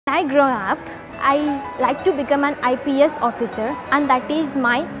I grow up, I like to become an IPS officer, and that is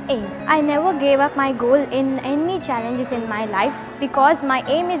my aim. I never gave up my goal in any challenges in my life because my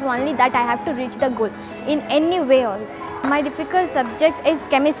aim is only that I have to reach the goal in any way also. My difficult subject is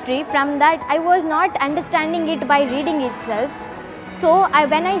chemistry. From that I was not understanding it by reading itself. So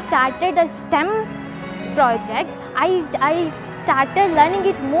when I started the STEM projects, I started learning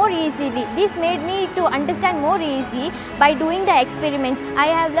it more easily. This made me to understand more easy by doing the experiments. I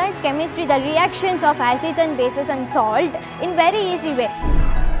have learned chemistry, the reactions of acids and bases and salt in very easy way.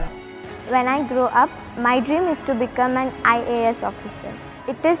 When I grow up, my dream is to become an IAS officer.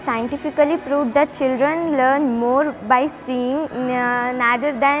 It is scientifically proved that children learn more by seeing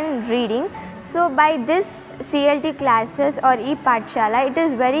rather than reading. So by this CLT classes or e-Pathshala, it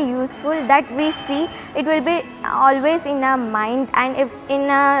is very useful that we see it will be always in our mind, and if in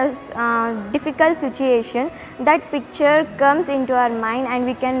a difficult situation, that picture comes into our mind and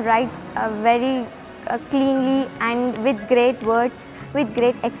we can write very cleanly and with great words, with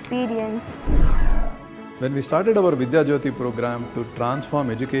great experience. When we started our Vidya Jyoti program to transform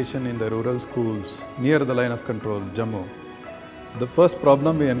education in the rural schools near the line of control, Jammu, the first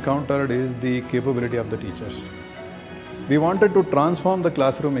problem we encountered is the capability of the teachers. We wanted to transform the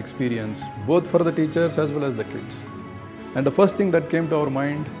classroom experience both for the teachers as well as the kids. And the first thing that came to our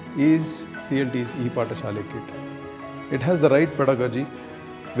mind is CLT's e-Pathshala kit. It has the right pedagogy,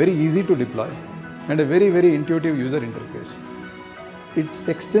 very easy to deploy, and a very intuitive user interface. Its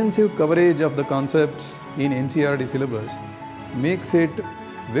extensive coverage of the concepts in NCERT syllabus makes it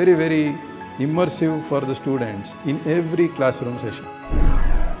very immersive for the students in every classroom session.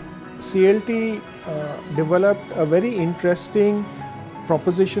 CLT developed a very interesting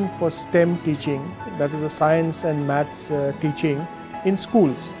proposition for STEM teaching, that is a science and maths teaching in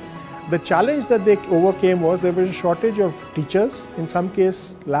schools. The challenge that they overcame was there was a shortage of teachers, in some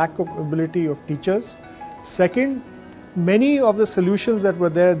case lack of ability of teachers. Second, many of the solutions that were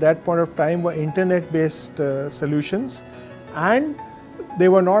there at that point of time were internet-based solutions, and they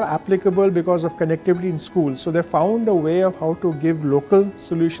were not applicable because of connectivity in schools. So they found a way of how to give local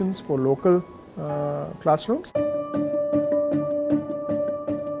solutions for local classrooms. At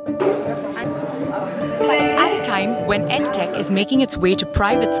a time when EdTech is making its way to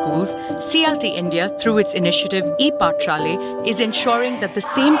private schools, CLT India, through its initiative e-Pathshala, is ensuring that the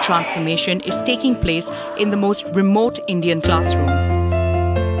same transformation is taking place in the most remote Indian classrooms.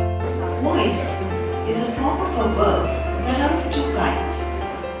 Voice is a form of a verb that are of two kinds,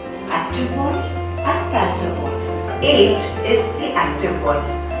 active voice and passive voice. 8 is the active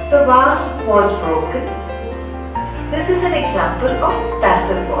voice. The vase was broken. This is an example of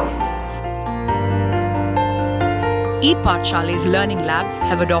passive voice. e-Pathshala's learning labs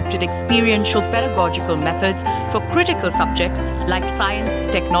have adopted experiential pedagogical methods for critical subjects like science,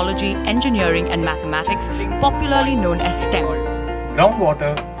 technology, engineering and mathematics, popularly known as STEM.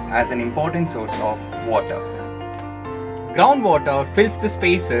 Groundwater as an important source of water. Groundwater fills the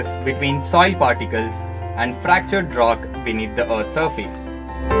spaces between soil particles and fractured rock beneath the Earth's surface.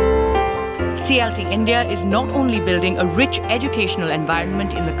 CLT India is not only building a rich educational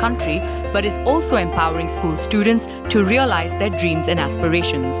environment in the country, but is also empowering school students to realize their dreams and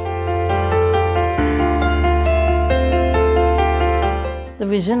aspirations. The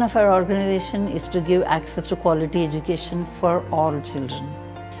vision of our organization is to give access to quality education for all children.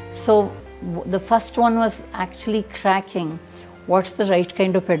 So the first one was actually cracking what's the right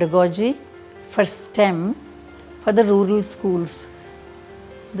kind of pedagogy for STEM for the rural schools.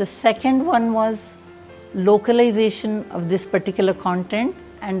 The second one was localization of this particular content,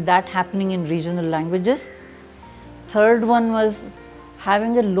 and that happening in regional languages. Third one was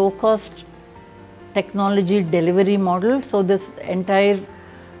having a low-cost technology delivery model, so this entire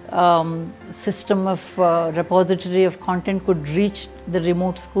system of repository of content could reach the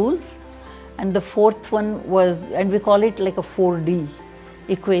remote schools. And the fourth one was, and we call it like a 4D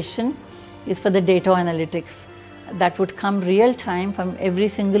equation, is for the data analytics that would come real time from every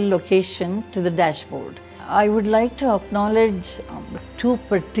single location to the dashboard. I would like to acknowledge two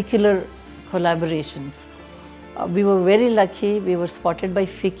particular collaborations. We were very lucky, we were spotted by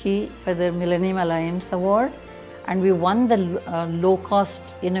FICCI for the Millennium Alliance Award, and we won the Low Cost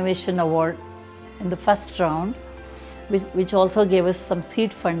Innovation Award in the first round, which also gave us some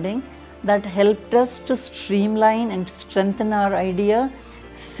seed funding that helped us to streamline and strengthen our idea.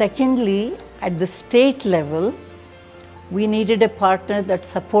 Secondly, at the state level, we needed a partner that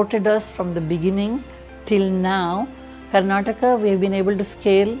supported us from the beginning till now. Karnataka, we have been able to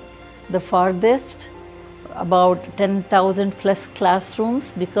scale the farthest, about 10,000 plus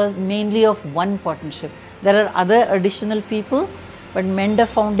classrooms, because mainly of one partnership. There are other additional people, But Mender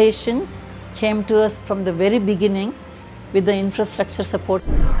Foundation came to us from the very beginning with the infrastructure support.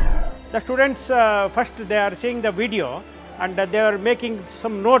 The students first they are seeing the video and they are making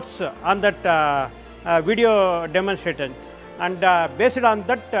some notes on that video demonstration, and based on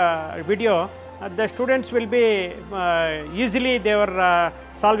that video the students will be easily they were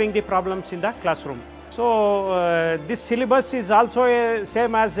solving the problems in the classroom. So this syllabus is also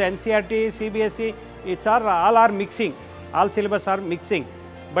same as NCERT, CBSE, it's all are mixing, all syllabus are mixing.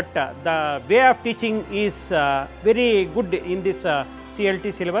 But the way of teaching is very good in this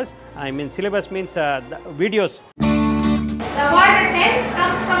CLT syllabus. I mean syllabus means the videos. The word temps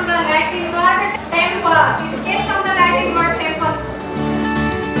comes from the Latin word tempus. It came from the Latin word tempus.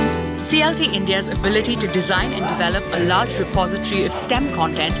 CLT India's ability to design and develop a large repository of STEM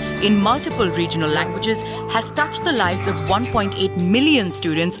content in multiple regional languages has touched the lives of 1.8 million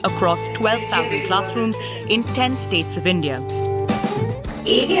students across 12,000 classrooms in 10 states of India.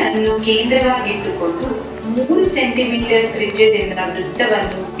 ಎಯನ್ನು ಕೇಂದ್ರವಾಗಿಟ್ಟುಕೊಂಡು 3 centimetre ತ್ರಿಜ್ಯದಿಂದ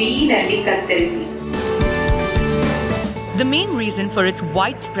ವೃತ್ತವನ್ನು B ನಲ್ಲಿ ಕತ್ತರಿಸಿ. The main reason for its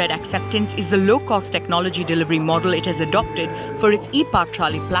widespread acceptance is the low-cost technology delivery model it has adopted for its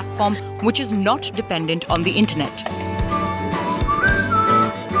ePathshali platform, which is not dependent on the internet.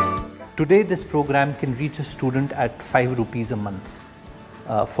 Today, this program can reach a student at 5 rupees a month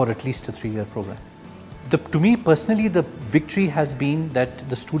for at least a 3-year program. To me personally, the victory has been that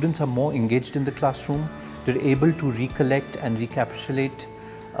the students are more engaged in the classroom. They're able to recollect and recapitulate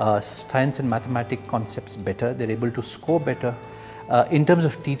science and mathematics concepts better. They're able to score better. In terms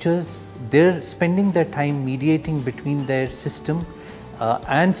of teachers, they're spending their time mediating between their system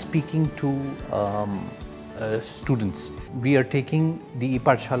and speaking to students. We are taking the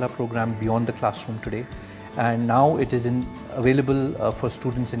ePathshala program beyond the classroom today, and now it is available for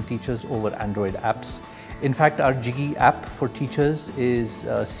students and teachers over Android apps. In fact, our Jiggy app for teachers is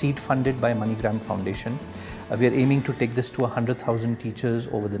seed funded by MoneyGram Foundation. We are aiming to take this to 100,000 teachers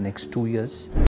over the next 2 years.